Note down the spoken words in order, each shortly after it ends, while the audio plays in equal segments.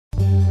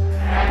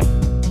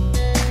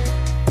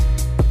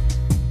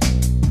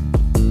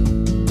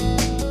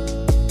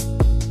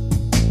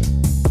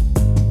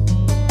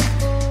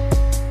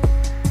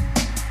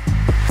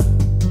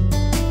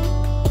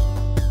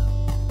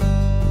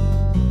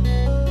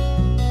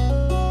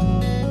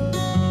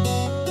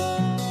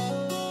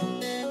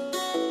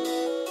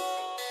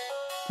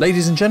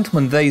Ladies and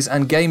gentlemen, theys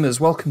and gamers,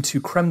 welcome to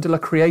Creme de la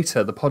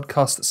Creator, the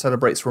podcast that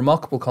celebrates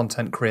remarkable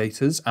content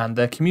creators and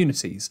their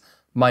communities.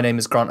 My name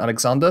is Grant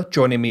Alexander.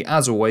 Joining me,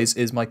 as always,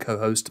 is my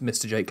co-host,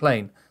 Mr. Jake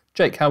Lane.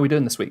 Jake, how are we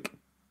doing this week?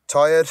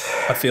 Tired.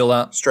 I feel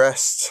that.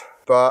 Stressed,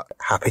 but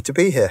happy to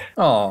be here.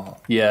 Oh,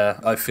 yeah,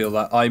 I feel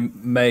that. I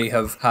may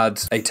have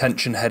had a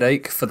tension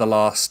headache for the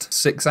last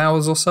 6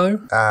 hours or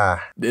so,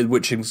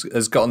 which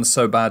has gotten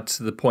so bad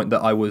to the point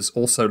that I was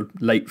also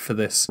late for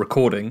this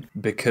recording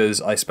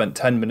because I spent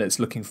 10 minutes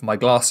looking for my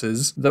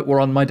glasses that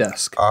were on my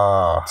desk.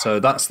 So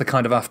that's the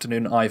kind of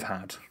afternoon I've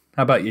had.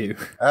 How about you?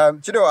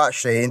 Do you know what,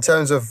 actually, in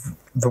terms of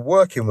the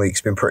working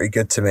week's been pretty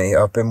good to me.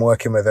 I've been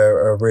working with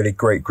a really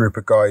great group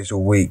of guys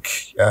all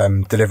week,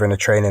 delivering a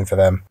training for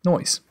them.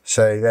 Nice.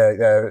 So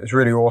it's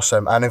really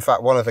awesome. And in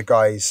fact, one of the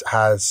guys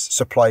has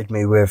supplied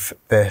me with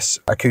this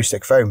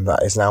acoustic foam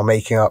that is now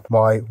making up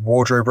my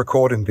wardrobe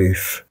recording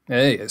booth.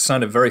 Hey, it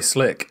sounded very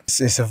slick.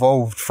 It's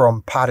evolved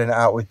from padding it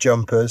out with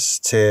jumpers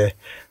to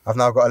I've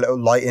now got a little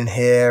light in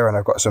here and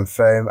I've got some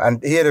foam.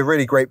 And he had a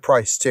really great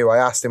price too. I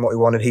asked him what he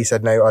wanted. He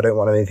said, no, I don't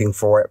want anything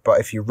for it.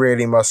 But if you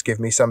really must give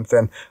me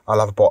something,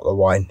 I'll have a bottle of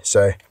wine.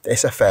 So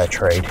it's a fair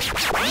trade.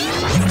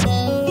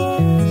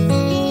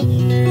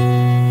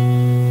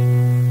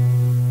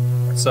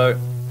 So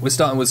we're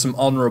starting with some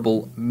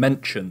honourable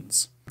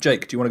mentions.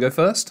 Jake, do you want to go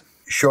first?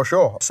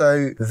 Sure.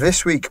 So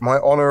this week, my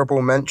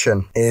honourable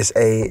mention is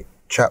a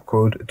chap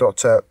called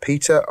Dr.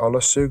 Peter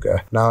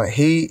Olusoga. Now,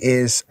 he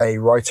is a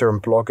writer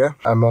and blogger,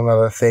 among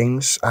other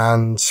things,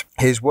 and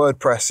his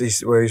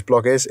WordPress, where his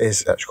blog is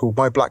actually called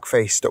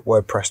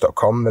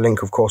myblackface.wordpress.com. The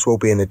link, of course, will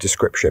be in the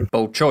description.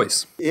 Bold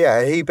choice.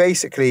 Yeah, he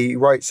basically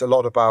writes a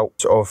lot about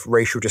sort of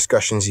racial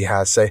discussions he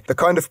has. So the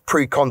kind of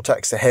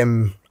pre-context to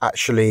him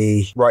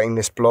actually writing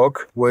this blog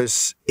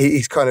was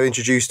he's kind of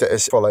introduced it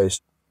as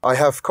follows. I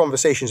have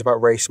conversations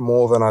about race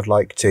more than I'd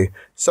like to.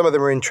 Some of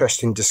them are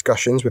interesting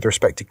discussions with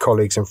respected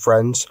colleagues and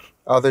friends,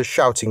 others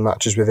shouting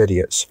matches with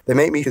idiots. They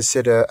make me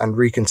consider and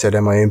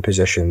reconsider my own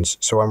positions,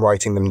 so I'm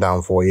writing them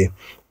down for you.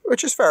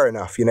 Which is fair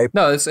enough, you know.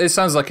 No, it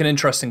sounds like an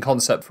interesting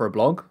concept for a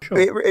blog. Sure.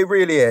 It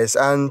really is.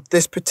 And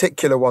this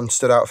particular one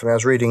stood out for me. I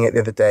was reading it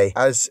the other day.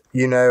 As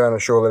you know, and I'm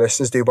sure the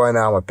listeners do by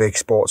now, I'm a big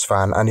sports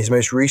fan. And his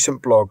most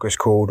recent blog was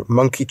called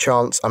Monkey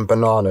Chants and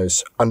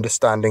Bananas,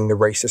 Understanding the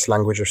Racist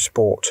Language of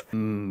Sport.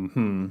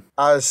 Mm-hmm.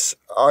 As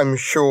I'm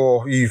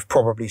sure you've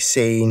probably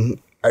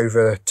seen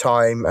over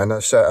time, and I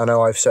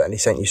know I've certainly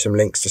sent you some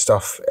links to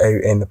stuff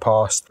in the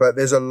past, but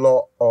there's a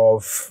lot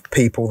of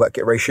people that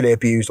get racially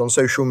abused on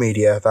social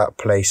media that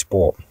play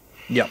sport.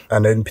 Yeah.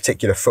 And in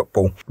particular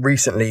football.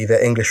 Recently,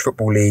 the English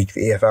Football League,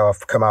 the EFL,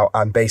 have come out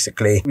and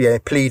basically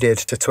pleaded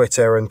to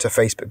Twitter and to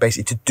Facebook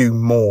basically to do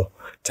more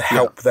to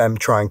help them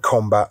try and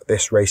combat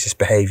this racist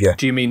behaviour.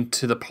 Do you mean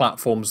to the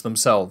platforms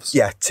themselves?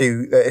 Yeah,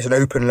 it's an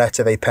open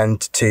letter they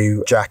penned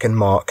to Jack and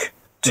Mark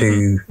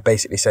to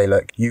basically say,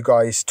 look, you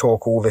guys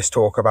talk all this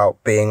talk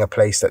about being a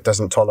place that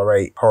doesn't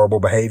tolerate horrible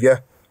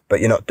behaviour,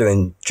 but you're not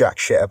doing jack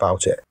shit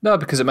about it. No,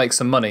 because it makes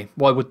them money.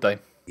 Why would they?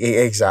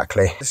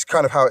 Exactly. It's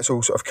kind of how it's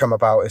all sort of come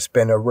about. It's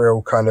been a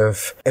real kind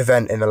of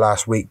event in the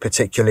last week,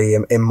 particularly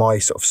in my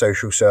sort of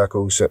social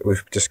circles that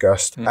we've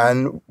discussed.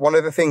 And one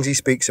of the things he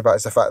speaks about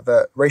is the fact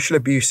that racial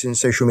abuse in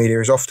social media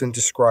is often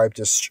described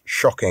as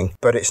shocking,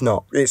 but it's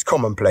not. It's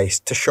commonplace.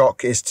 To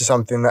shock is to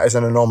something that is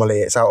an anomaly.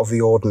 It's out of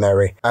the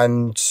ordinary.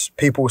 And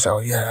people say, oh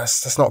yeah,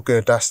 that's not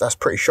good. That's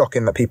pretty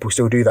shocking that people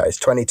still do that. It's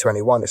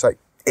 2021. It's like,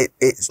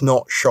 it's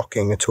not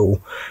shocking at all.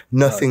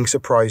 Nothing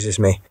surprises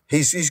me.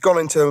 He's gone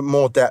into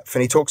more depth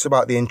and he talks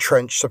about the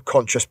entrenched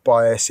subconscious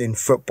bias in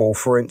football.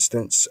 For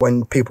instance,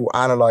 when people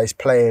analyse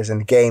players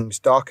and games,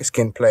 darker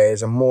skinned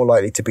players are more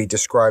likely to be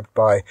described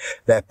by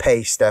their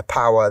pace, their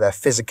power, their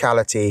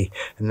physicality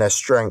and their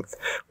strength,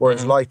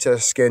 whereas lighter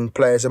skinned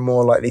players are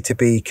more likely to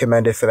be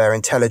commended for their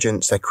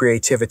intelligence, their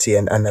creativity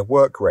and their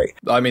work rate.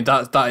 I mean,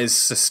 that is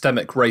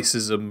systemic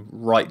racism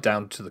right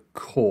down to the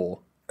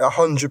core.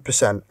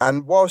 100%.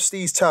 And whilst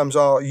these terms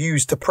are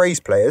used to praise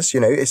players,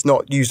 it's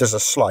not used as a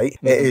slight.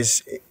 It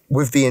is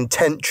with the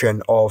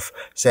intention of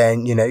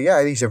saying,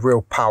 he's a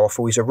real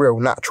powerful, he's a real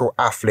natural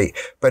athlete.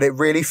 But it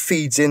really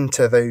feeds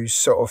into those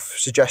sort of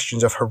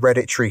suggestions of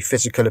hereditary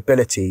physical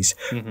abilities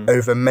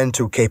over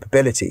mental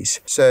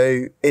capabilities.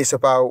 So it's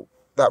about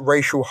that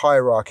racial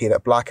hierarchy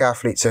that black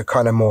athletes are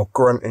kind of more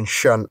grunt and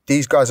shunt.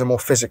 These guys are more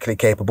physically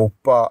capable,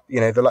 but,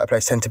 the lighter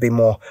players tend to be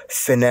more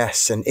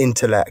finesse and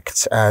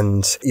intellect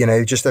and,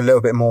 just a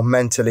little bit more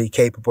mentally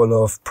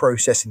capable of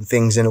processing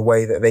things in a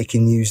way that they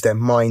can use their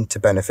mind to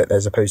benefit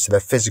as opposed to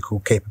their physical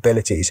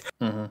capabilities.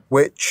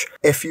 Which,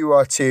 if you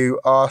are to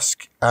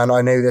ask, and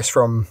I know this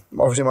from,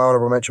 obviously, my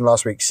honourable mention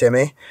last week,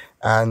 Simi,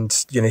 and,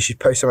 she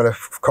posts some of the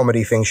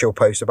comedy things she'll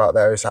post about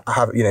there is,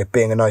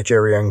 being a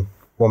Nigerian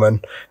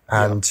woman,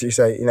 and you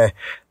say,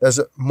 there's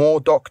more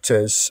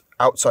doctors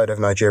outside of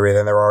Nigeria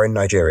than there are in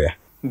Nigeria.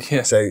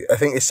 Yeah. So I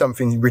think it's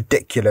something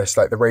ridiculous,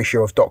 like the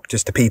ratio of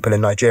doctors to people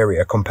in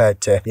Nigeria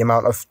compared to the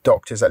amount of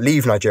doctors that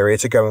leave Nigeria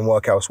to go and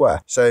work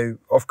elsewhere. So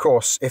of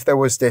course, if there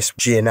was this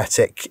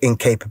genetic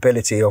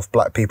incapability of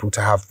black people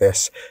to have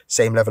this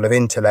same level of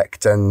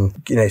intellect and,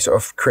 sort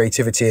of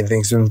creativity and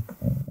things, then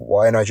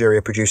why are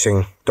Nigeria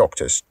producing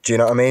doctors? Do you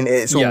know what I mean?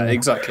 Yeah,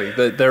 exactly.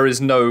 There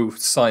is no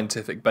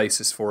scientific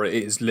basis for it.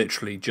 It is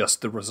literally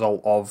just the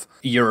result of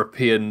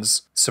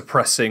Europeans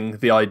suppressing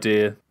the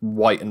idea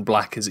white and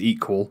black is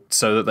equal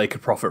so that they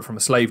could profit from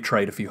a slave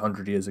trade a few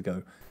hundred years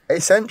ago.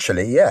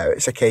 Essentially, yeah,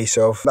 it's a case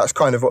of that's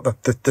kind of what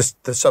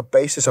the sub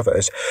basis of it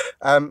is.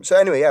 So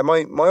anyway, yeah,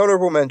 my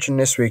honourable mention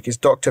this week is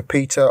Dr.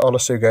 Peter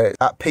Olusoga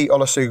at Pete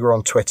Olusoga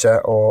on Twitter,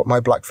 or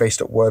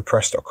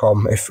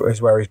myblackface.wordpress.com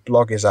is where his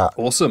blog is at.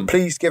 Awesome.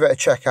 Please give it a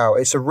check out.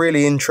 It's a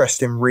really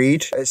interesting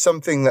read. It's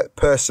something that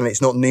personally,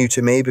 it's not new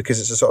to me because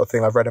it's the sort of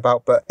thing I've read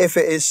about. But if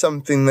it is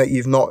something that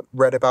you've not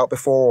read about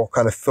before or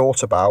kind of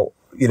thought about,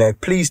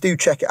 please do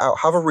check it out.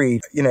 Have a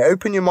read.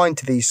 Open your mind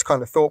to these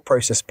kind of thought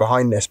process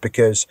behind this,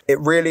 because it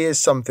really is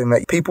something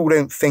that people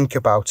don't think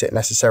about it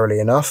necessarily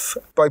enough.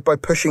 By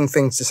pushing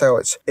things to say,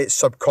 it's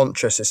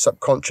subconscious,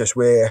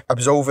 we're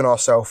absolving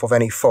ourselves of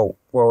any fault.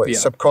 Well, it's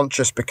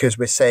subconscious because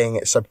we're saying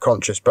it's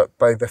subconscious, but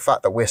by the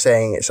fact that we're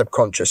saying it's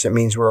subconscious, it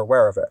means we're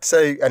aware of it.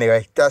 So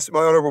anyway, that's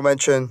my honourable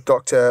mention,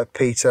 Dr.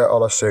 Peter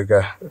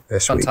Olusoga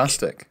this week.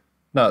 Fantastic.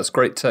 No, it's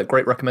great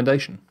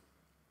recommendation.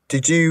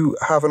 Did you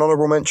have an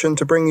honourable mention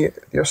to bring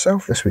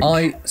yourself this week?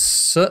 I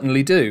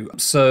certainly do.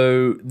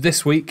 So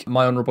this week,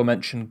 my honourable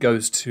mention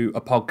goes to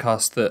a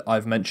podcast that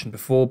I've mentioned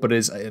before, but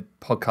is a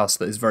podcast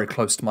that is very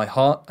close to my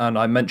heart. And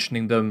I'm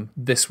mentioning them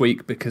this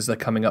week because they're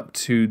coming up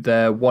to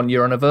their 1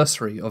 year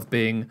anniversary of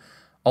being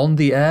on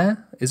the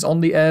air. Is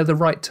on the air the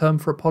right term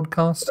for a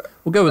podcast?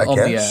 We'll go with on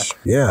the air.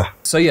 Yeah.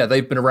 So yeah,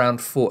 they've been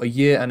around for a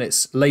year, and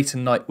it's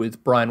Leighton Night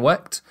with Brian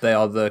Wecht. They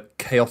are the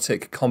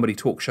chaotic comedy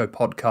talk show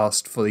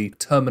podcast for the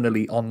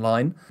Terminally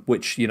Online,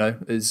 which,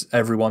 is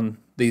everyone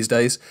these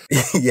days.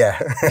 Yeah.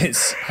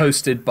 It's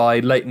hosted by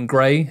Leighton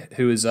Gray,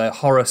 who is a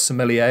horror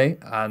sommelier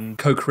and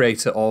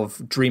co-creator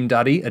of Dream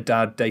Daddy, a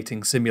dad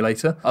dating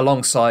simulator,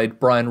 alongside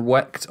Brian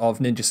Wecht of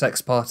Ninja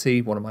Sex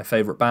Party, one of my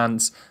favourite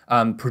bands,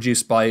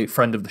 produced by a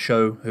friend of the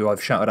show who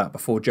I've shouted out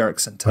before, Jarek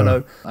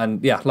Centeno.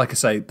 And yeah, like I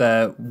say,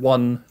 they're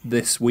one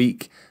this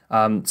week.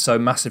 So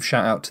massive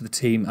shout out to the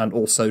team and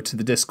also to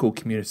the Discord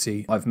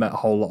community. I've met a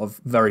whole lot of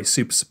very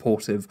super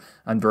supportive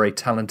and very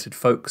talented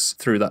folks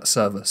through that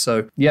server.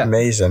 So yeah,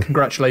 amazing.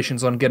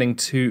 Congratulations on getting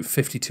to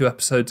 52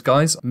 episodes,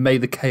 guys. May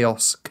the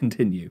chaos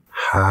continue.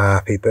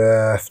 Happy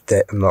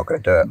birthday. I'm not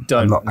going to do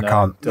it. I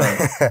can't.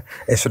 Don't.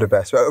 It's for the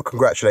best. Well,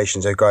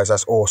 congratulations, guys.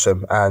 That's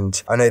awesome.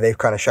 And I know they've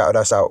kind of shouted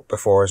us out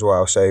before as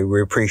well. So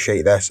we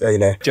appreciate that.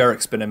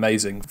 Jarek's been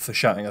amazing for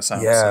shouting us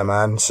out. Yeah, so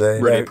man. So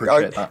really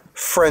appreciate that.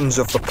 Friends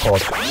of the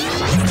pod.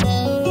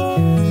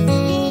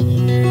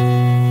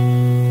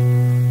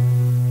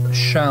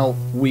 Shall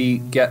we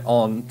get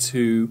on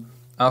to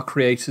our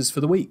creators for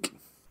the week?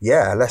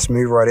 Yeah, let's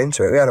move right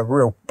into it. We had a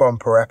real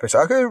bumper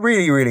episode. I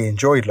really, really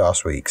enjoyed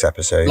last week's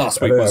episode.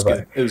 Last week was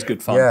good. It was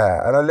good fun.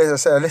 Yeah, and I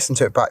listened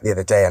to it back the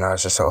other day, and I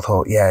was just sort of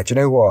thought, yeah, do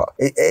you know what?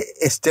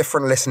 It's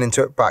different listening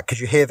to it back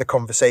because you hear the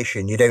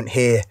conversation. You don't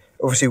hear...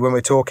 Obviously, when we're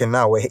talking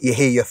now, you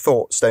hear your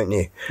thoughts, don't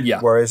you?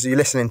 Yeah. Whereas you're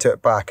listening to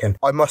it back. And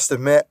I must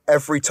admit,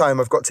 every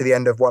time I've got to the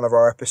end of one of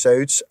our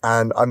episodes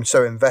and I'm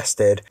so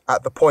invested,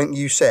 at the point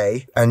you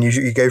say, and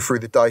you go through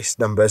the dice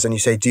numbers and you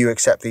say, do you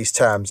accept these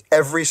terms?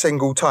 Every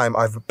single time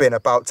I've been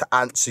about to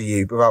answer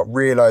you without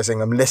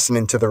realising I'm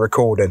listening to the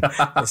recording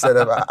instead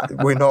of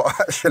we're not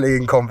actually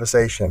in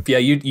conversation. Yeah,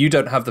 you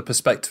don't have the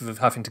perspective of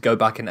having to go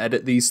back and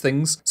edit these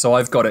things. So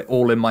I've got it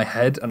all in my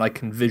head and I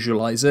can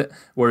visualise it,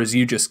 whereas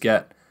you just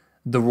get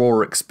the raw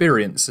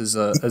experience as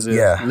a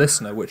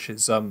listener, which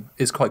is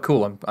quite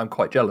cool. I'm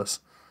quite jealous.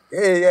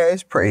 Yeah, it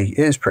is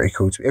pretty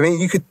cool. I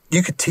mean, you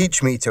could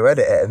teach me to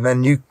edit it, and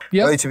then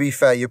to be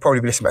fair, you'd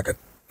probably be listening back.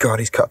 God,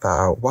 he's cut that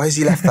out. Why has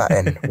he left that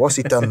in? What's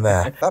he done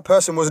there? That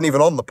person wasn't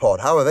even on the pod.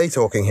 How are they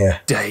talking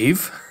here,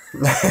 Dave?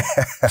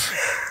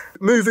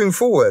 Moving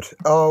forward,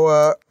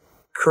 our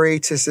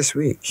creators this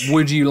week.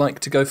 Would you like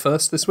to go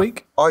first this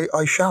week?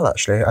 I shall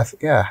actually.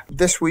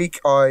 This week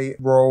I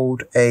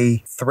rolled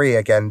a 3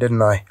 again,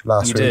 didn't I?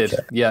 Last week. You did.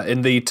 Yeah,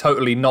 in the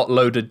totally not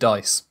loaded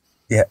dice.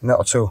 Yeah,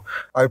 not at all.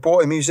 I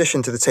brought a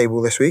musician to the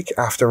table this week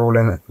after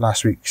rolling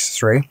last week's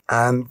 3.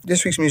 And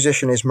this week's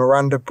musician is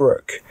Miranda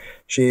Brook.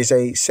 She is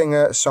a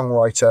singer,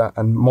 songwriter,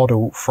 and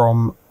model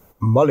from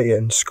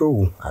Mullion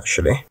School,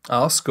 actually.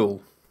 Our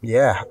school.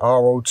 Yeah, our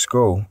old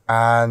school.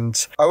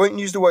 And I won't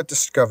use the word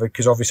discovered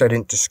because obviously I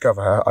didn't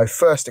discover her. I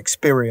first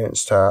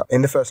experienced her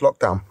in the first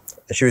lockdown.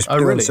 She was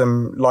doing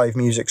some live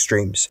music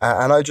streams.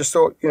 And I just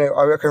thought,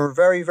 I reckon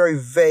very, very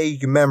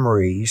vague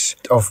memories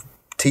of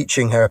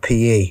teaching her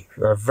PE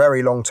a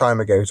very long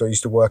time ago. So I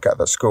used to work at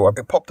that school.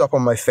 It popped up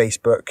on my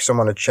Facebook.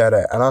 Someone had shared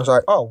it. And I was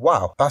like, oh,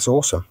 wow, that's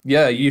awesome.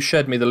 Yeah, you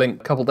shared me the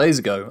link a couple of days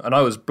ago and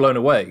I was blown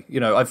away. You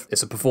know,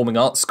 it's a performing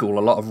arts school.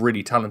 A lot of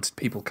really talented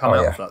people come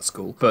out of that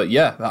school. But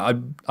yeah,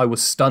 I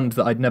was stunned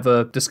that I'd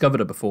never discovered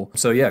her before.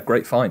 So yeah,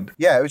 great find.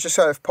 Yeah, it was just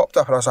sort of popped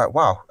up and I was like,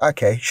 wow,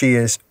 okay, she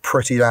is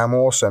pretty damn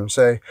awesome.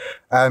 So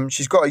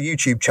she's got a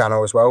YouTube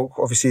channel as well.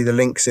 Obviously, the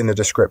link's in the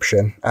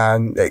description.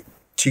 And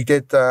she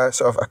did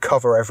sort of a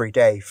cover every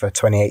day for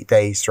 28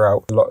 days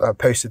throughout. I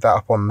posted that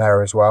up on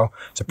there as well.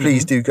 So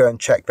please do go and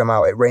check them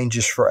out. It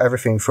ranges for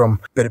everything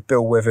from a bit of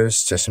Bill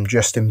Withers to some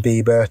Justin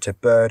Bieber to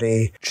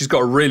Birdie. She's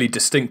got a really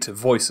distinctive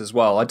voice as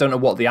well. I don't know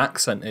what the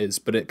accent is,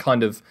 but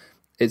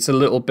it's a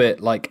little bit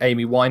like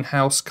Amy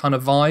Winehouse kind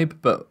of vibe,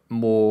 but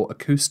more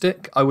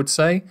acoustic, I would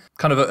say.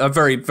 Kind of a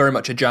very, very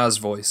much a jazz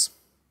voice.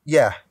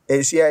 Yeah,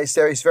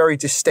 it's very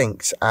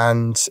distinct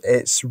and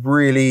it's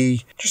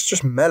really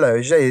just mellow.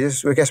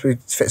 I guess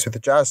it fits with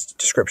the jazz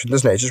description,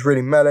 doesn't it? It's just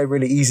really mellow,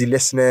 really easy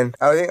listening.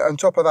 And I think on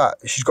top of that,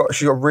 she's got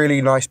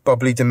really nice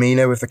bubbly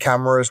demeanor with the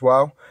camera as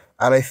well.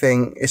 And I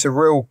think it's a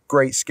real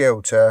great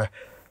skill to,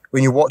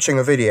 when you're watching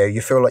a video,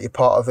 you feel like you're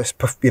part of this,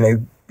 you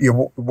know,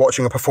 you're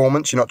watching a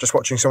performance. You're not just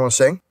watching someone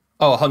sing.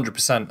 Oh,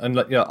 100%. And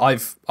you know,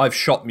 I've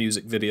shot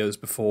music videos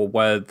before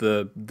where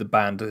the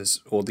band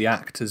or the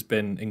act has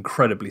been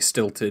incredibly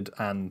stilted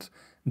and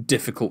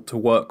difficult to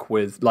work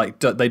with. Like,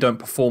 they don't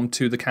perform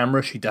to the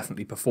camera. She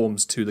definitely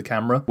performs to the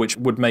camera, which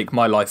would make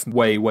my life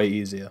way, way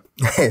easier.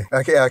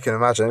 Okay, I can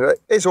imagine.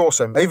 It's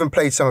awesome. I even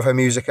played some of her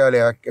music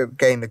earlier.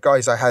 Again, the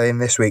guys I had in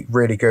this week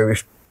really go.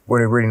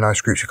 We're a really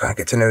nice group to kind of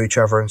get to know each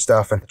other and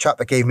stuff. And the chap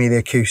that gave me the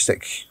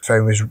acoustic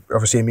phone was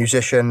obviously a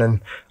musician. And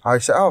I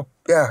said, oh,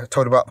 yeah, I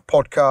told him about the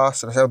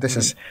podcast. And I said, oh, this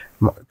is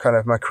kind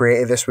of my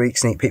creative this week,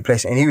 Sneak Peek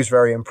Place. And he was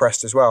very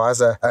impressed as well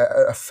as a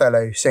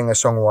fellow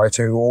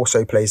singer-songwriter who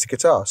also plays the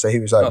guitar. So he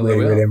was like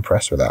really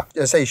impressed with that.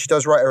 As I say, she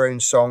does write her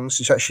own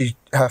songs.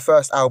 Her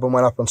first album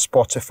went up on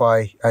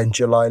Spotify in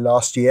July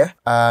last year.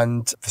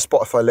 And the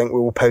Spotify link we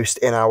will post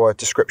in our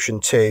description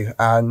too.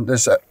 And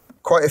there's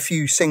quite a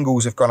few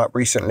singles have gone up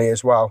recently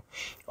as well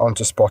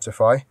onto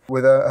Spotify,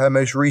 with her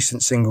most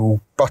recent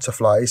single,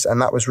 Butterflies,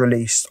 and that was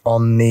released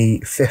on the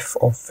 5th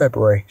of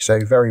February,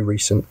 so very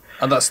recent.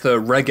 And that's the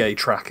reggae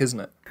track, isn't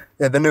it?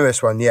 Yeah, the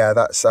newest one, yeah,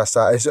 that's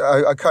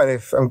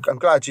that. I'm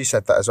glad you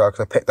said that as well, because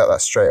I picked up that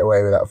straight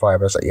away with that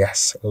vibe. I was like,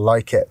 yes,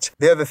 like it.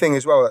 The other thing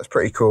as well that's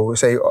pretty cool,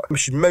 so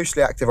she's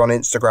mostly active on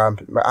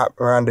Instagram at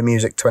Miranda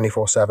Music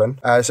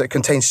 24/7. So it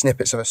contains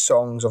snippets of her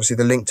songs, obviously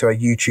the link to her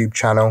YouTube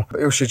channel.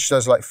 But also she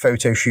does like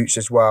photo shoots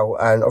as well.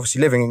 And obviously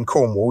living in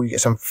Cornwall, you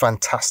get some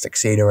fantastic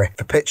scenery.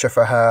 The picture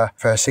for her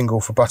single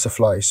for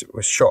Butterflies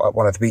was shot at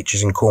one of the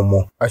beaches in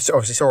Cornwall. I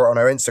obviously saw it on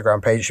her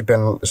Instagram page. She'd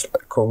been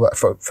called that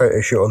photo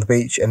shoot on the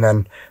beach, and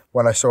then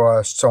when I saw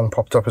her song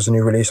popped up as a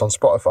new release on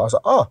Spotify, I was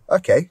like, oh,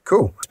 okay,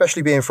 cool.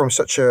 Especially being from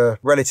such a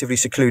relatively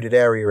secluded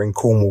area in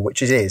Cornwall,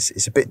 which it is.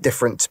 It's a bit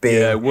different to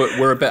being... Yeah,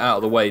 we're a bit out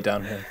of the way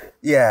down here.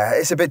 Yeah,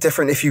 it's a bit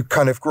different if you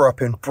kind of grew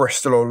up in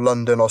Bristol or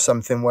London or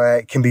something, where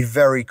it can be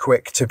very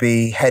quick to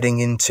be heading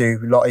into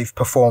live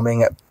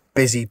performing at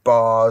busy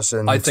bars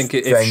and I think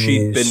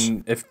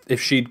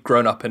if she'd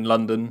grown up in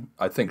London,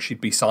 I think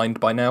she'd be signed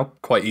by now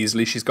quite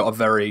easily. She's got a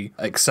very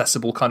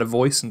accessible kind of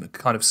voice and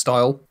kind of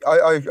style.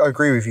 I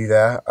agree with you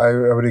there. I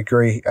would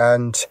agree.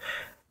 And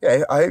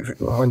yeah, I hope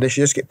one day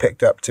she does get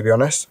picked up, to be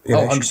honest. You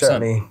know, 100%. She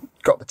certainly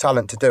got the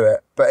talent to do it.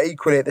 But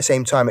equally at the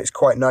same time, it's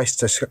quite nice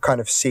to kind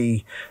of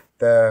see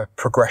the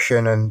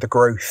progression and the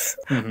growth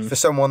for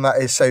someone that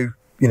is so,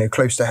 you know,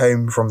 close to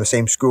home, from the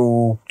same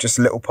school, just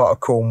a little part of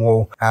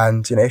Cornwall.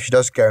 And, you know, if she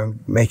does go and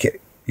make it,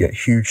 you know,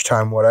 huge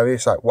time, whatever,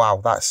 it's like, wow,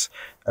 that's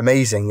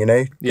amazing, you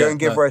know? Go and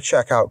give her a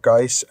check out,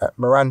 guys, at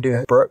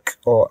Miranda Brook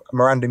or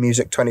Miranda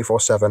Music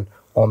 24/7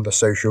 on the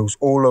socials.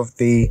 All of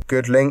the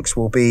good links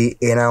will be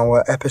in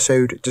our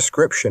episode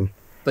description.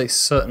 They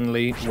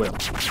certainly will.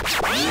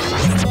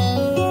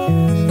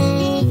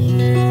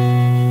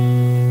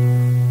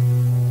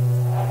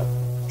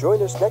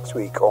 Join us next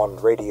week on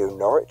Radio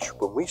Norwich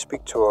when we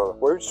speak to a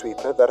road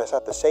sweeper that has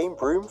had the same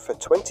broom for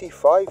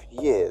 25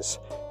 years.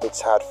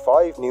 It's had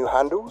 5 new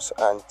handles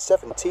and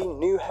 17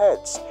 new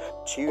heads.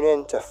 Tune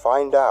in to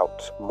find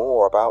out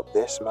more about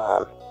this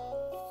man.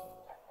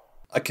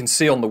 I can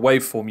see on the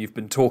waveform you've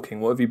been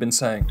talking. What have you been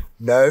saying?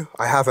 No,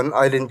 I haven't.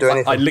 I didn't do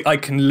anything. I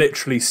can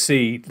literally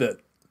see that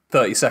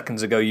 30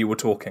 seconds ago you were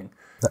talking.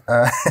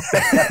 You've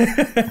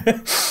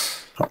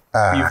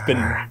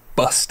been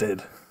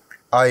busted.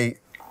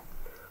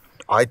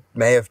 I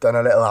may have done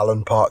a little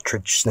Alan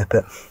Partridge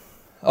snippet.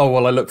 Oh,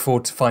 well, I look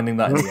forward to finding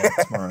that in the end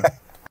tomorrow.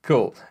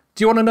 Cool.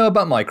 Do you want to know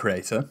about my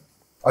creator?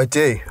 I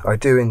do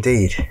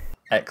indeed.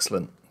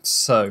 Excellent.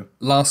 So,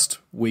 last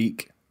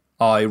week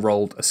I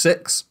rolled a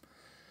 6,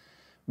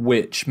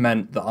 which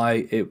meant that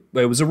it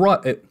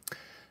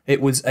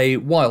was a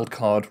wild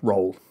card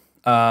roll.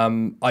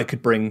 I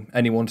could bring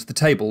anyone to the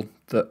table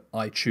that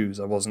I choose.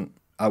 I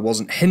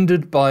wasn't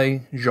hindered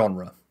by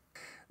genre.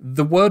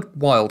 The word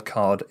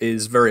wildcard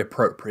is very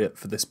appropriate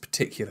for this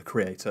particular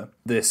creator.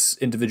 This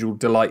individual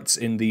delights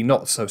in the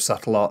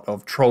not-so-subtle art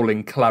of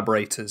trolling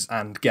collaborators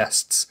and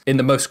guests in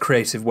the most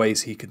creative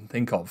ways he can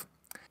think of.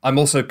 I'm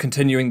also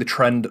continuing the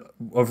trend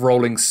of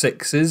rolling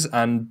sixes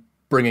and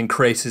bringing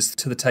creators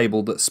to the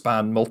table that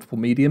span multiple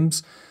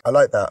mediums. I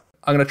like that.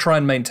 I'm going to try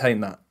and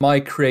maintain that.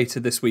 My creator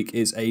this week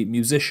is a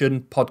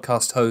musician,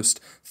 podcast host,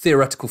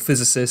 theoretical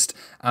physicist,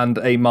 and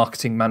a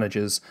marketing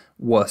manager's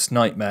worst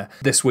nightmare.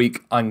 This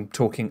week, I'm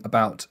talking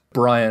about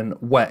Brian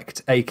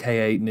Wecht,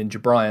 aka Ninja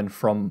Brian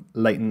from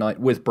Leighton Night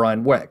with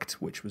Brian Wecht,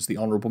 which was the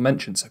Honourable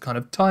Mentions, so kind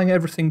of tying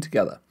everything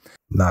together.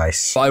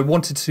 Nice. But I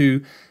wanted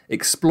to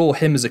explore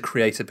him as a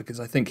creator because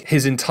I think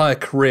his entire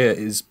career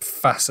is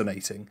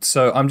fascinating.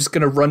 So I'm just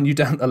going to run you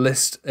down a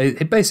list,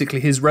 basically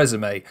his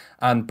resume.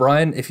 And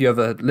Brian, if you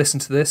ever listen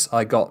to this,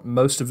 I got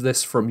most of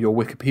this from your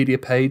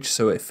Wikipedia page.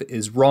 So if it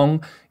is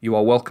wrong, you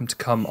are welcome to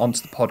come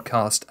onto the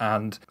podcast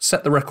and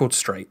set the record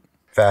straight.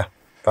 Fair.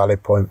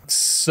 Valid point.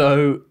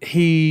 So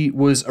he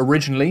was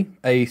originally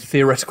a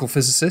theoretical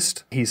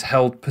physicist. He's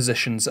held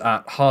positions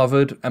at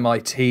Harvard,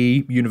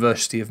 MIT,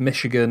 University of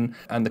Michigan,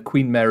 and the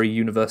Queen Mary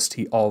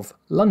University of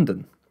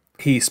London.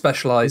 He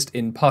specialised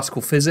in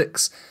particle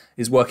physics.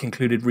 His work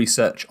included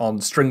research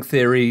on string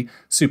theory,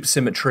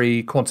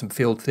 supersymmetry, quantum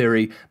field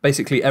theory,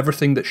 basically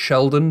everything that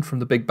Sheldon from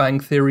The Big Bang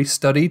Theory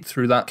studied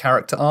through that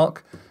character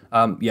arc.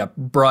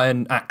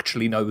 Brian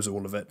actually knows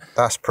all of it.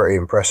 That's pretty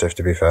impressive,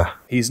 to be fair.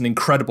 He's an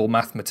incredible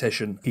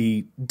mathematician.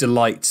 He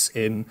delights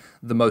in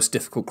the most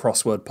difficult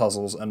crossword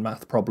puzzles and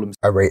math problems.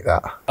 I rate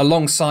that.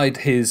 Alongside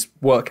his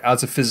work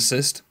as a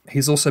physicist,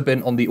 he's also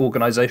been on the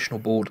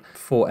organisational board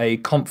for a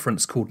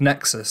conference called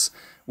Nexus,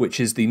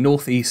 which is the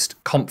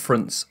Northeast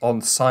Conference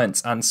on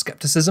Science and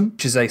Skepticism,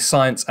 which is a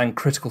science and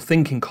critical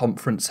thinking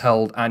conference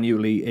held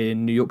annually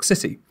in New York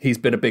City. He's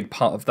been a big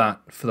part of that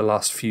for the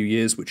last few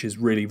years, which is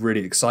really,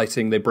 really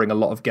exciting. They bring a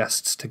lot of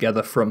guests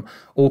together from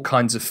all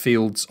kinds of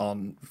fields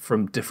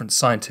from different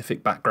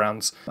scientific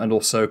backgrounds and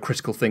also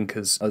critical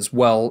thinkers as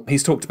well.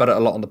 He's talked about it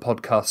a lot on the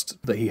podcast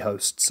that he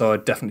hosts, so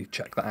I'd definitely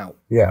check that out.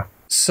 Yeah.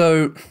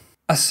 So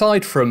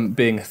aside from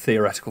being a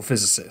theoretical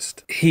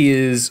physicist, he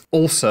is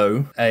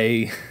also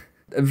a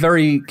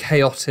very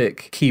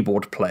chaotic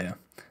keyboard player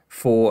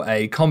for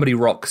a comedy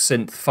rock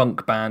synth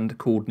funk band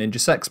called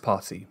Ninja Sex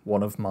Party,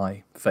 one of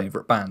my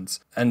favourite bands.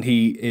 And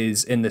he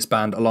is in this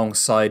band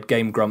alongside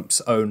Game Grump's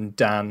own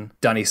Danny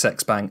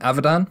Sexbang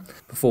Avadan,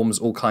 performs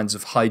all kinds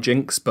of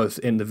hijinks, both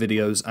in the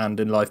videos and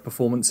in live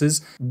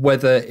performances.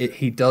 Whether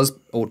he does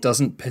or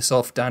doesn't piss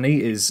off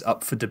Danny is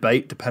up for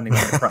debate, depending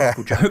on the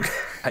practical joke.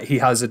 He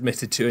has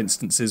admitted to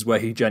instances where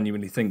he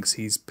genuinely thinks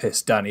he's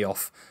pissed Danny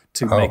off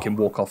to make him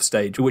walk off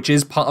stage, which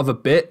is part of a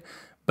bit,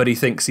 but he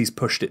thinks he's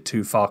pushed it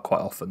too far quite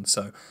often.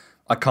 So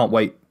I can't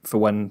wait for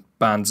when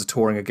bands are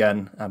touring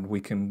again and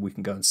we can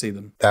go and see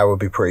them. That would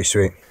be pretty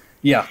sweet.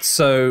 Yeah,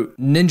 so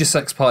Ninja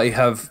Sex Party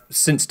have,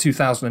 since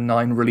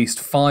 2009,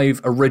 released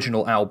 5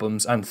 original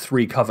albums and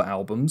 3 cover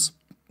albums.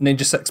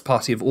 Ninja Sex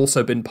Party have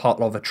also been part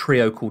of a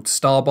trio called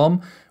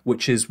StarBomb,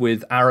 which is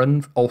with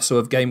Aaron, also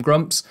of Game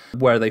Grumps,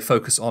 where they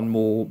focus on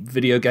more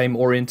video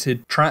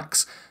game-oriented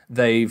tracks.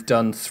 They've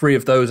done 3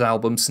 of those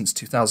albums since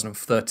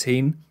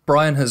 2013.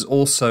 Brian has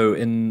also,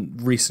 in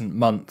recent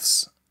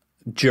months,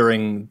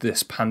 during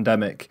this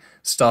pandemic,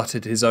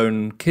 started his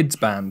own kids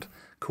band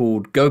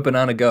called Go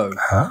Banana Go.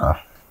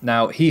 Ah.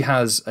 Now, he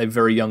has a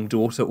very young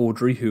daughter,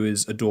 Audrey, who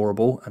is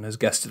adorable and has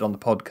guested on the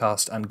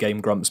podcast and Game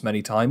Grumps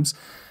many times.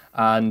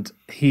 And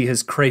he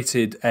has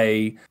created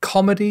a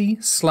comedy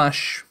 /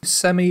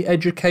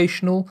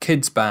 semi-educational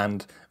kids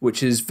band,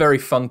 which is very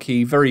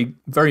funky, very,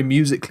 very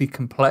musically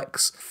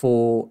complex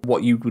for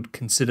what you would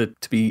consider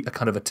to be a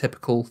kind of a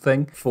typical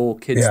thing for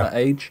kids that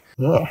age.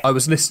 Yeah. I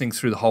was listening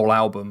through the whole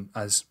album,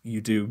 as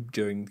you do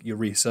during your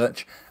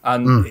research,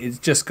 and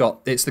it's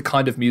the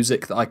kind of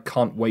music that I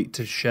can't wait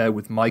to share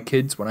with my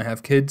kids when I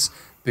have kids,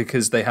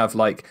 because they have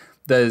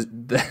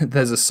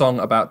there's a song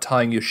about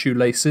tying your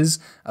shoelaces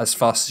as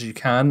fast as you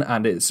can,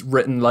 and it's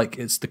written like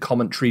it's the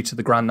commentary to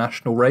the Grand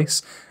National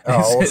race.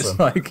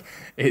 Awesome.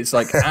 It's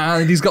like,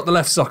 and he's got the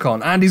left sock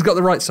on, and he's got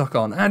the right sock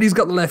on, and he's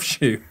got the left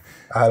shoe.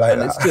 I like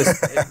and that. It's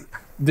just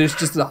there's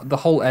just the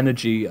whole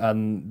energy,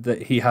 and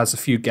that he has a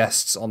few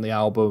guests on the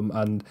album,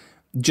 and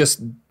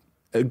just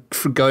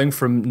going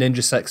from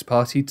Ninja Sex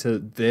Party to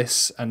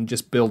this, and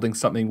just building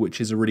something which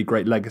is a really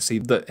great legacy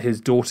that his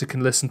daughter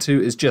can listen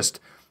to is just.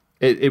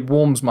 It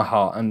warms my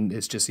heart, and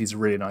he's a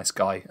really nice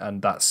guy,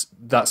 and that's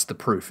the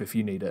proof if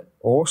you need it.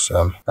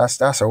 Awesome.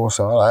 That's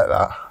awesome. I like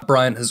that.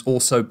 Brian has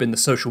also been the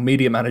social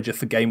media manager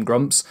for Game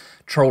Grumps,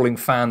 trolling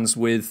fans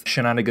with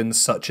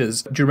shenanigans such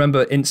as, do you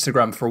remember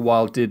Instagram for a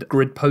while did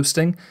grid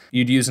posting?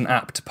 You'd use an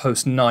app to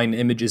post 9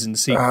 images in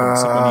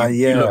sequence when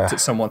you looked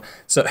at someone.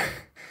 So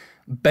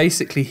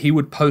basically, he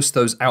would post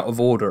those out of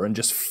order and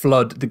just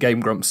flood the Game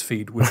Grumps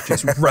feed with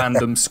just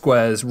random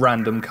squares,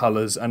 random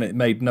colours, and it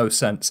made no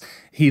sense.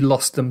 He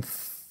lost them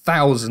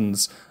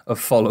thousands of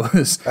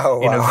followers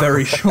in a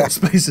very short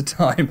space of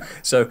time.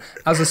 So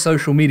as a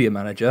social media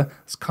manager,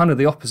 it's kind of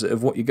the opposite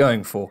of what you're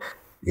going for.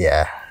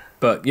 Yeah.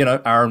 But,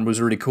 Aaron was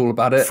really cool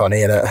about it. Funny,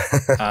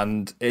 innit?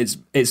 And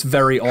it's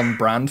very on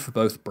brand for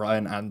both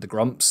Brian and the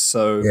Grumps.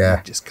 So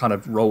just kind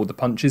of roll with the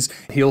punches.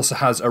 He also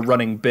has a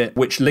running bit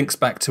which links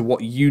back to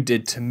what you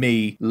did to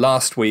me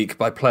last week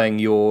by playing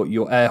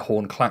your air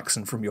horn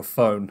klaxon from your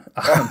phone.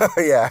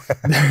 Yeah.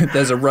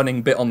 There's a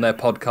running bit on their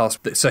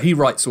podcast. So he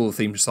writes all the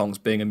theme songs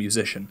being a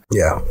musician.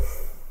 Yeah.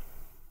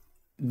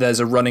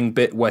 There's a running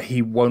bit where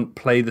he won't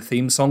play the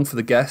theme song for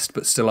the guest,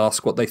 but still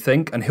ask what they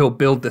think. And he'll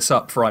build this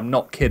up for, I'm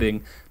not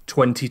kidding,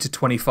 20 to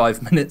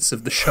 25 minutes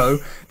of the show,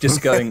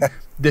 just going,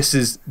 this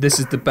is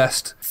the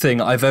best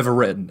thing I've ever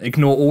written.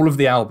 Ignore all of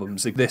the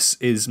albums. This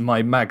is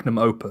my magnum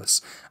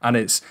opus. And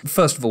it's,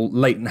 first of all,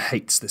 Leighton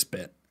hates this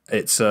bit.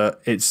 It's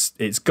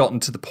gotten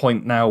to the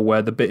point now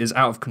where the bit is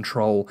out of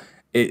control.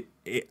 It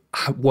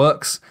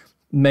works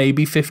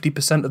maybe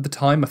 50% of the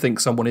time. I think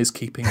someone is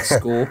keeping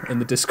score in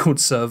the Discord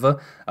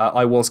server.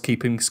 I was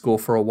keeping score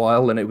for a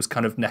while, and it was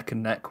kind of neck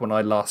and neck when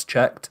I last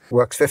checked.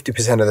 Works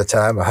 50% of the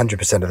time,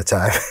 100% of the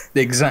time.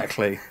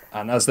 Exactly.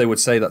 And as they would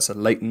say, that's a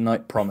late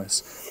night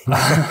promise.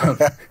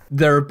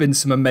 There have been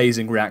some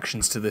amazing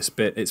reactions to this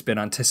bit. It's been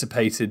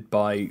anticipated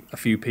by a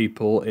few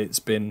people. It's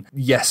been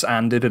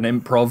yes-anded and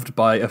improved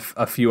by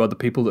a few other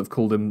people that have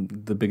called him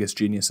the biggest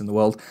genius in the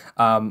world.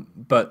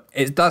 But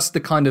that's the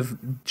kind of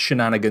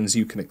shenanigans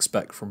you can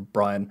expect from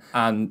Brian.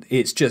 And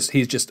he's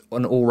just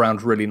an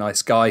all-round really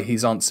nice guy.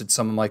 He's answered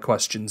some of my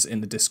questions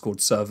in the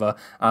Discord server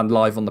and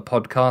live on the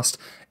podcast.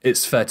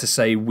 It's fair to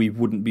say we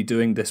wouldn't be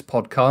doing this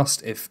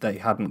podcast if they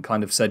hadn't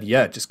kind of said,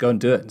 yeah, just go and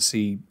do it and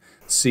see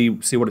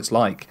what it's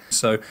like.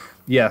 So,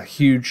 yeah,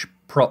 huge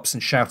props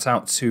and shout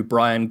out to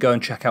Brian. Go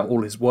and check out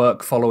all his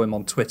work. Follow him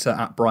on Twitter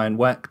at Brian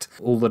Wecht.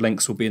 All the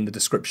links will be in the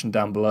description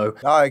down below.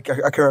 I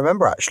can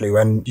remember, actually,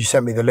 when you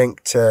sent me the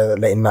link to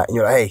Leighton and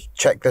you're like, hey,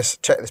 check this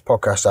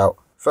podcast out.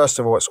 First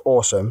of all, it's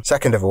awesome.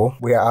 Second of all,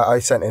 I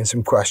sent in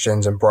some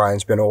questions and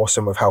Brian's been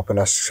awesome with helping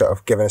us, sort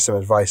of giving us some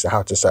advice on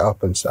how to set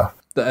up and stuff.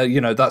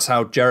 That's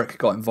how Jarek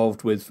got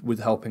involved with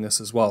helping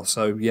us as well.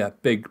 So yeah,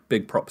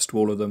 big props to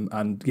all of them.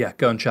 And yeah,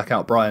 go and check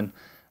out Brian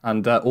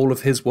and all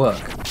of his work.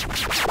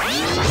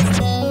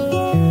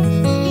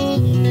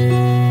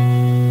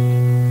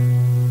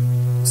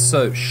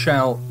 So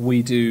shall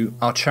we do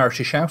our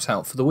charity shout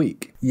out for the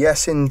week?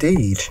 Yes,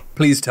 indeed.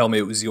 Please tell me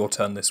it was your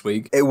turn this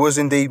week. It was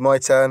indeed my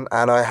turn,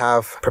 and I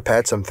have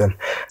prepared something.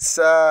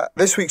 So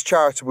this week's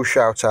charitable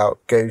shout out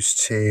goes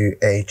to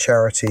a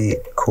charity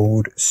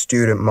called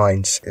Student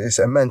Minds. It's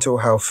a mental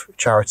health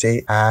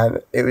charity,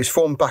 and it was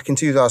formed back in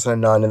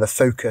 2009, and the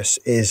focus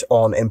is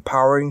on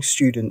empowering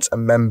students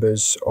and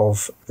members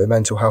of the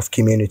mental health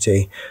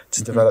community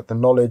to develop the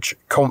knowledge,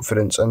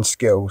 confidence, and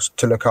skills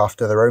to look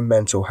after their own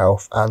mental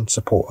health and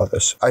support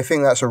others. I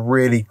think that's a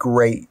really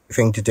great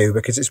thing to do,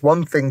 because it's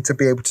one thing to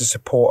be able to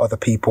support other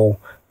people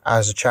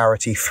as a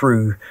charity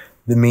through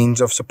the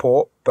means of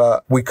support,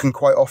 but we can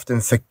quite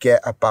often forget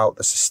about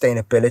the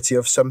sustainability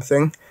of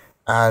something.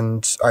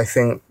 And I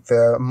think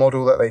the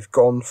model that they've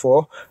gone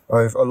for,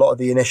 of a lot of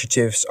the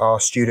initiatives are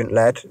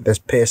student-led. There's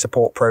peer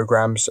support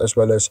programs as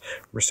well as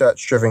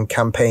research-driven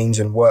campaigns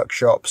and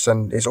workshops,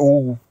 and it's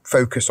all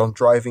focused on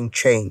driving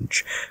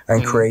change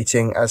and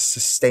creating as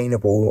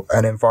sustainable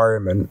an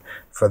environment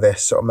for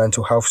this sort of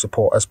mental health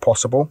support as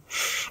possible.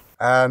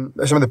 Some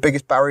of the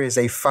biggest barriers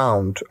they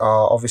found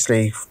are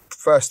obviously,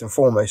 first and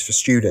foremost, for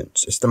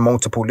students, it's the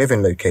multiple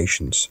living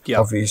locations. Yep.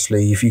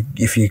 Obviously,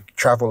 if you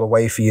travel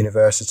away for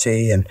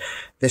university, and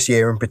this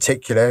year in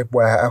particular,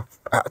 where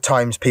at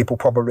times people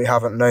probably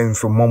haven't known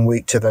from one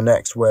week to the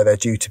next where they're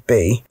due to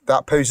be,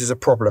 that poses a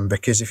problem,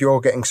 because if you're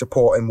getting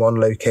support in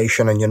one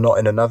location and you're not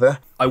in another.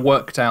 I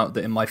worked out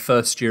that in my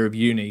first year of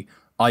uni,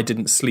 I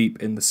didn't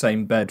sleep in the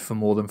same bed for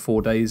more than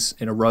 4 days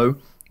in a row.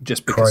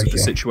 Just because of the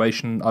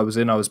situation I was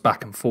in. I was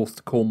back and forth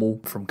to Cornwall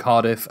from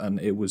Cardiff, and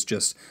it was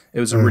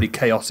a really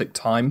chaotic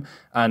time.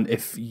 And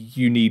if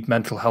you need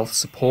mental health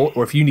support,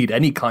 or if you need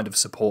any kind of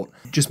support,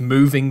 just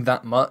moving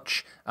that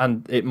much,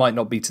 and it might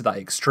not be to that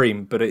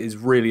extreme, but it is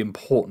really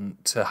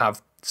important to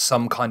have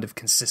some kind of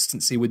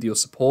consistency with your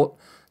support.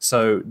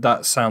 So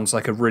that sounds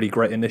like a really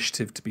great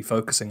initiative to be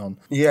focusing on.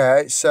 Yeah,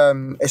 it's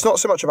not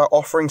so much about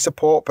offering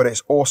support, but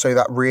it's also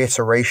that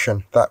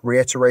reiteration that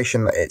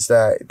it's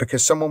there,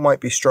 because someone might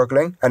be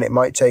struggling and it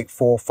might take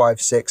 4, 5,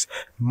 6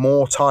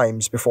 more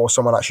times before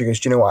someone actually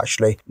goes, do you know what,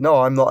 actually,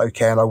 no, I'm not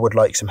okay and I would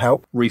like some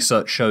help.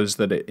 Research shows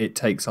that it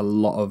takes a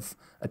lot of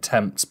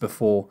attempts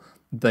before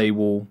they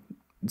will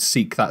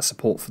seek that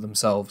support for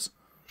themselves.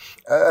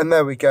 And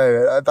there we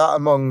go. That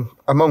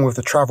among with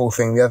the travel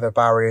thing, the other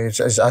barriers,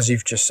 as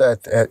you've just said,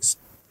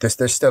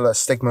 there's still a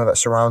stigma that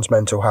surrounds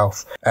mental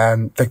health.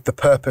 The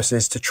purpose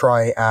is to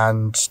try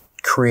and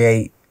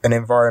create an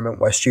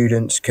environment where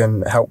students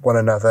can help one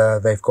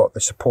another. They've got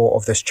the support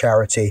of this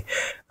charity,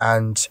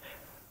 and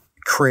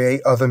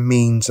create other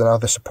means and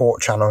other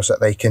support channels that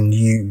they can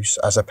use,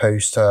 as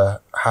opposed to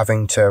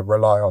having to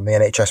rely on the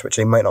NHS, which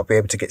they might not be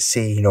able to get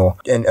seen,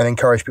 and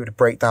encourage people to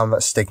break down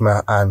that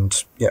stigma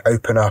and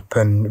open up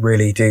and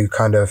really do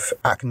kind of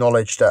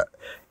acknowledge that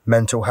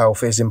mental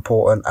health is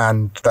important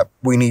and that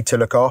we need to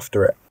look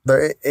after it.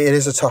 it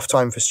is a tough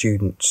time for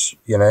students.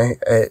 You know,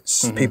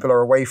 it's people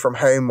are away from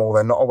home, or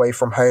they're not away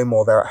from home,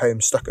 or they're at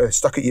home stuck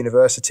at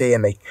university,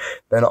 and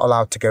they're not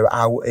allowed to go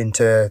out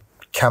into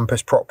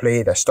campus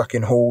properly. They're stuck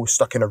in halls,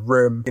 stuck in a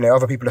room. You know,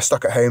 other people are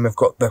stuck at home, have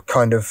got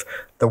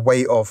the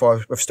weight of,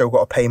 I've still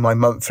got to pay my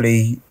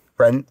monthly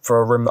rent for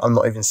a room that I'm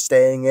not even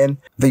staying in.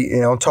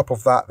 On top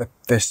of that,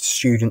 the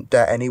student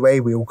debt anyway.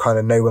 We all kind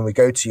of know when we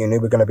go to uni,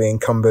 we're going to be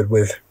encumbered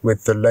with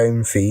the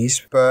loan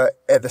fees. But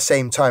at the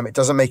same time, it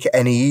doesn't make it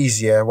any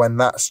easier when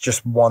that's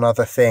just one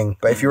other thing.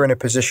 But if you're in a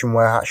position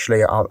where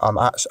actually I'm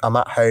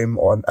at home,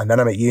 and then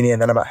I'm at uni,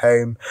 and then I'm at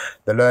home,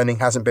 the learning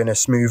hasn't been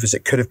as smooth as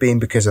it could have been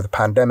because of the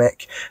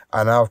pandemic,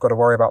 and now I've got to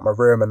worry about my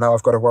room, and now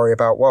I've got to worry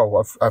about,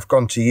 well, I've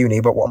gone to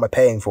uni, but what am I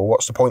paying for?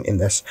 What's the point in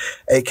this?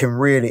 It can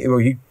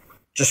really,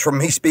 just from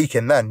me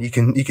speaking, then you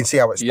can see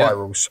how it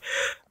spirals.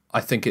 I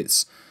think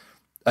it's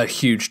a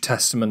huge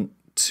testament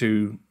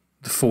to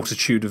the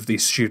fortitude of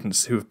these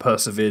students who have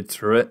persevered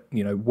through it.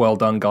 You know, well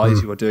done,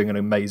 guys. You are doing an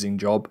amazing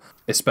job,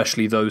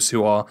 especially those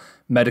who are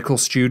medical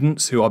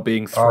students who are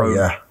being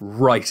thrown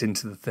right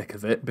into the thick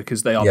of it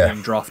because they are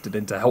being drafted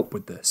in to help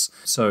with this.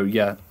 So,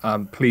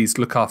 please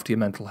look after your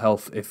mental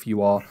health if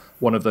you are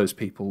one of those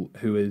people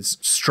who is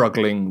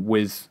struggling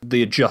with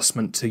the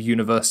adjustment to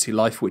university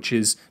life, which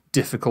is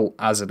difficult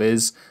as it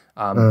is.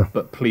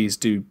 But please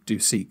do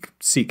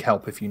seek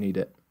help if you need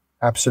it.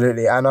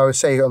 Absolutely. And I would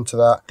say onto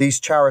that, these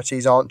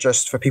charities aren't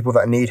just for people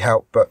that need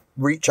help, but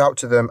reach out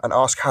to them and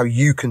ask how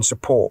you can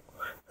support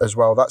as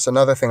well. That's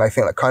another thing I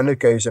think that kind of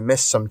goes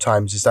amiss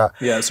sometimes, is that...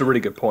 Yeah, it's a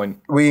really good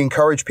point. We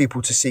encourage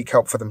people to seek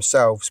help for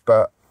themselves,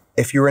 but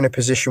if you're in a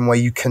position where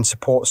you can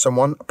support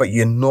someone, but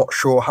you're not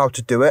sure how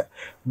to do it,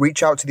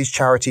 reach out to these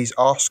charities,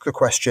 ask the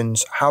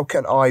questions, how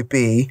can I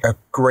be a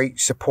great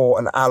support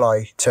and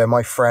ally to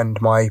my friend,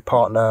 my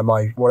partner,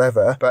 my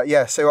whatever. But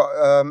yeah,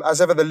 so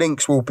as ever, the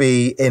links will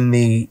be in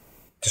the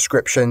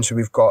description. So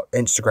we've got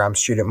Instagram,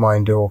 Student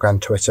Mind Org,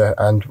 and Twitter,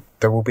 and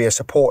there will be a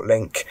support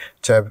link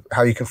to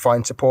how you can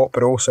find support,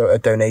 but also a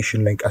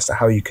donation link as to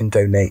how you can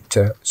donate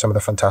to some of the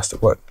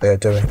fantastic work they're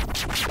doing.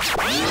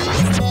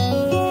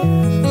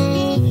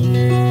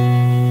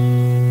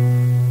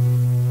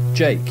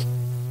 Jake,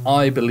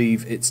 I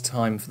believe it's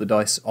time for the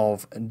Dice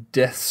of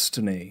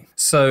Destiny.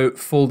 So,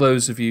 for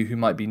those of you who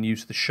might be new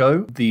to the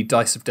show, the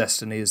Dice of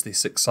Destiny is the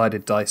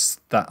six-sided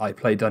dice that I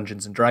play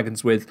Dungeons &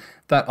 Dragons with,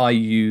 that I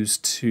use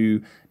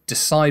to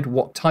decide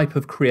what type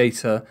of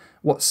creator,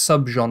 what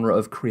subgenre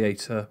of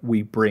creator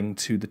we bring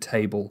to the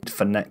table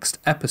for next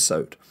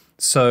episode.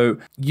 So,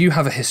 you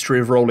have a history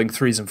of rolling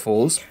 3s and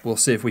 4s. We'll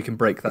see if we can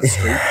break that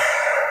streak.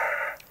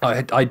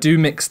 I do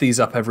mix these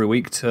up every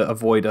week to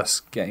avoid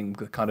us getting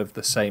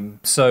the same.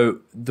 So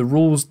the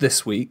rules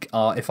this week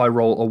are, if I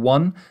roll a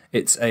 1,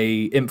 it's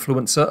a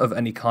influencer of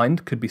any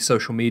kind. Could be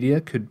social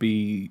media, could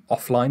be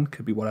offline,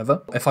 could be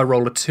whatever. If I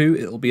roll a 2,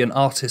 it'll be an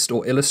artist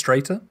or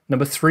illustrator.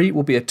 Number 3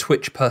 will be a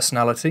Twitch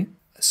personality,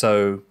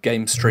 so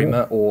game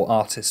streamer or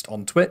artist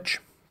on Twitch.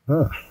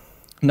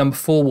 Number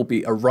 4 will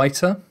be a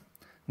writer.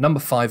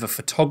 Number 5, a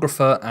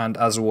photographer, and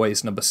as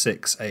always, number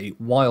 6, a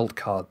wild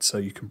card, so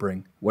you can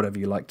bring whatever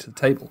you like to the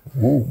table.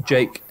 Ooh.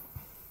 Jake,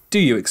 do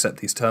you accept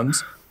these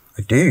terms?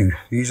 I do.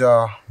 These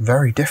are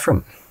very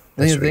different.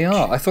 They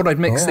are. I thought I'd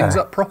mix things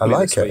up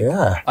properly this week.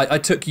 Yeah. I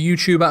took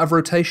YouTube out of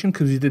rotation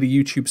because we did a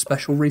YouTube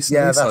special recently.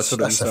 Yeah,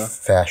 that's a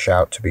fair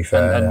shout, to be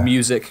fair. And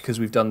music, because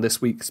we've done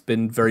this week's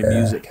been very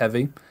music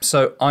heavy.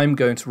 So I'm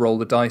going to roll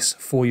the dice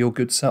for your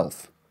good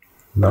self.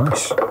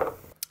 Nice.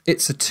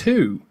 It's a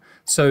 2.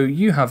 So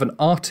you have an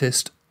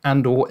artist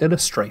and or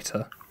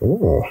illustrator.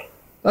 Oh.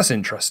 That's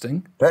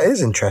interesting. That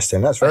is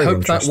interesting. That's very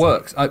interesting. I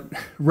hope that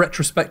works.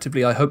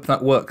 Retrospectively, I hope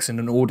that works in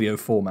an audio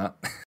format.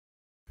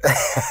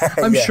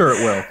 I'm sure it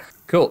will.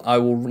 Cool. I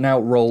will now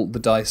roll the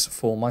dice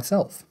for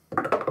myself.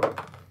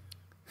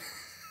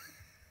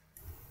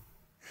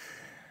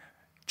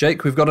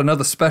 Jake, we've got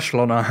another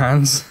special on our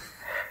hands.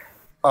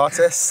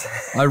 Artist.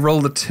 I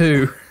rolled a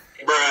 2.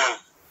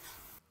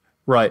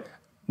 Right.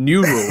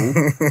 New rule,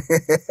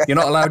 you're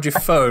not allowed your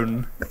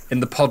phone in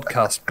the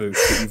podcast booth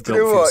that you've built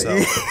for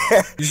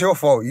yourself. It's your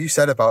fault. You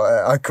said about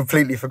it. I'd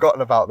completely forgotten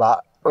about that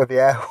with the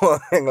air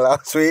warning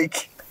last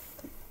week.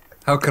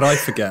 How could I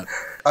forget?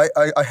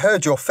 I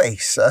heard your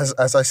face as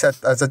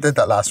I did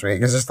that last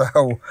week. It's just the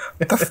whole,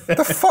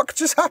 the fuck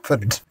just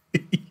happened?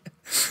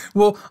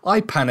 Well,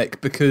 I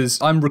panic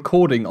because I'm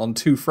recording on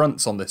 2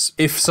 fronts on this.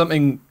 If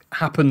something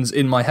happens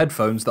in my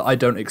headphones that I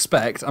don't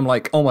expect, I'm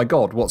like, oh my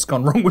god, what's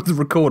gone wrong with the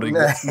recording?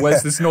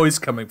 Where's this noise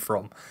coming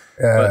from?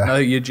 But no,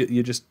 you're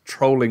just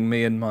trolling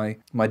me and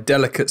my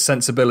delicate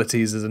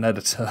sensibilities as an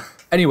editor.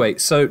 Anyway,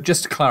 so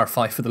just to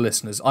clarify for the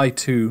listeners, I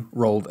too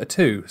rolled a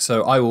 2,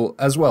 so I will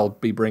as well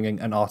be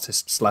bringing an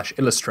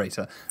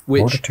artist/illustrator,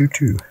 which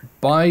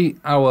by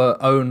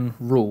our own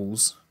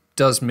rules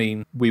does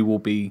mean we will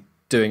be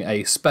doing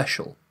a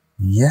special.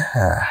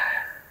 Yeah.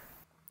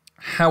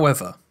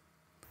 However,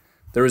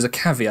 there is a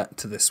caveat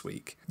to this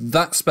week.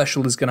 That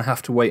special is going to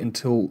have to wait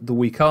until the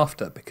week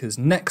after, because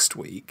next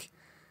week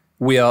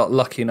we are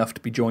lucky enough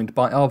to be joined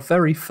by our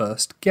very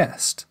first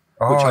guest.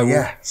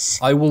 Yes.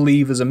 I will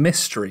leave as a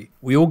mystery.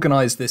 We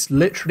organised this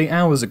literally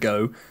hours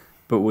ago,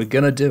 but we're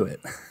going to do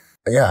it.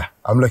 Yeah,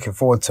 I'm looking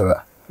forward to it.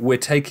 We're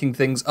taking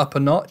things up a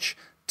notch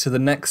to the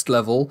next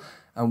level,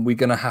 and we're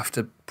going to have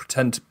to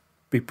pretend to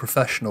be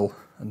professional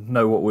and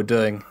know what we're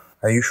doing.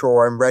 Are you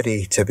sure I'm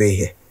ready to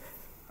be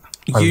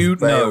to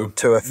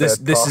a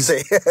third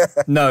party?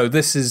 No,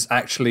 this is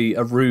actually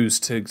a ruse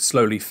to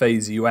slowly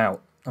phase you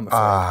out, I'm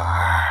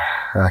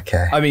afraid.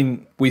 Okay. I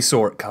mean, we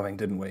saw it coming,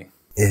 didn't we?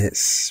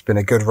 It's been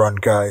a good run,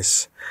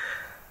 guys.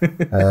 You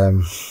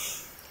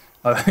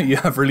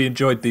have really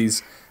enjoyed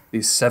these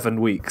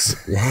 7 weeks.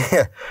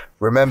 Yeah,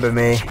 remember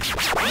me.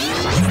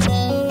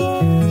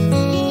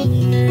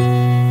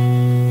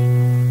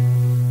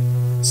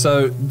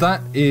 So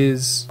that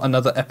is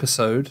another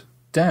episode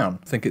down.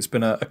 I think it's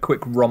been a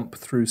quick romp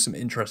through some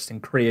interesting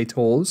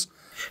creators.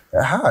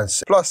 It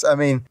has. Plus, I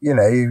mean,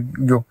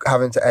 you're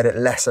having to edit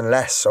less and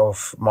less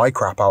of my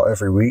crap out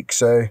every week,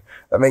 so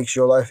that makes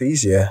your life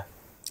easier.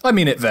 I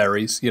mean, it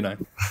varies,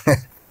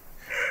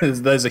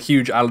 There's a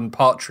huge Alan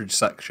Partridge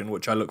section,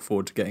 which I look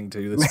forward to getting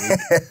to this week.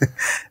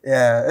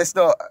 Yeah, it's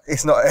not,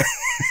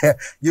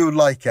 you'll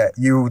like it.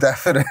 You'll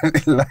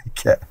definitely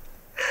like it.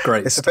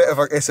 Great. It's a bit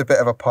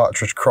of a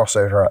Partridge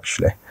crossover,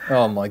 actually.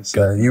 Oh my god.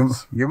 So you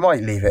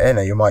might leave it in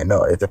or you might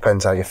not. It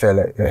depends how you feel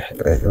it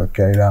will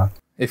go down.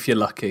 If you're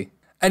lucky.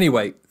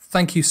 Anyway,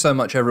 thank you so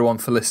much everyone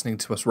for listening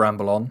to us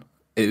ramble on.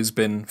 It has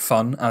been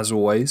fun as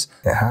always.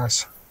 It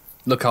has.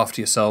 Look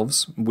after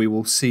yourselves. We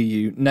will see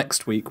you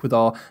next week with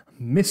our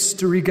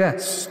mystery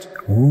guest.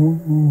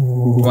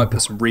 Ooh. We might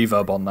put some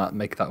reverb on that and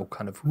make that all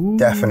kind of... Ooh.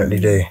 Definitely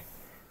do.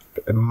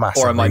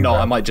 Massive or I might reverb.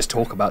 not. I might just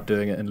talk about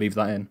doing it and leave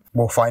that in.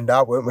 We'll find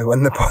out, won't we,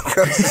 when the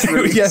podcast is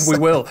released? Yeah, we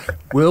will.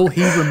 Will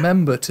he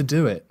remember to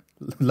do it?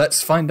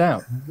 Let's find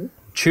out.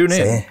 Tune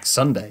in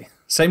Sunday,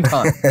 same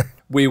time.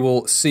 We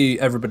will see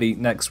everybody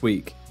next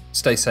week.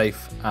 Stay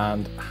safe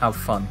and have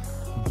fun.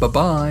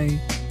 Bye-bye.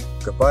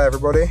 Goodbye,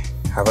 everybody.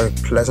 Have a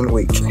pleasant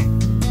week.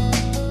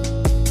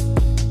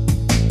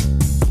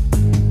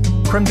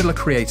 Creme de la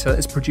Creator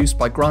is produced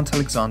by Grant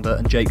Alexander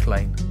and Jake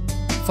Lane.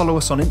 Follow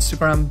us on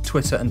Instagram,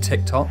 Twitter and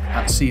TikTok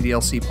at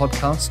CDLC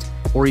Podcast,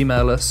 or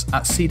email us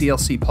at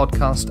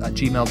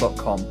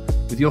cdlcpodcast@gmail.com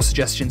with your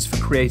suggestions for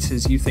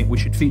creators you think we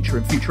should feature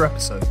in future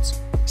episodes.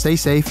 Stay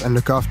safe and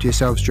look after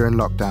yourselves during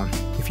lockdown.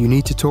 If you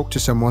need to talk to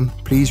someone,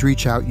 please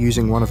reach out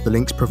using one of the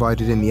links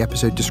provided in the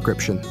episode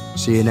description.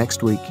 See you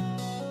next week.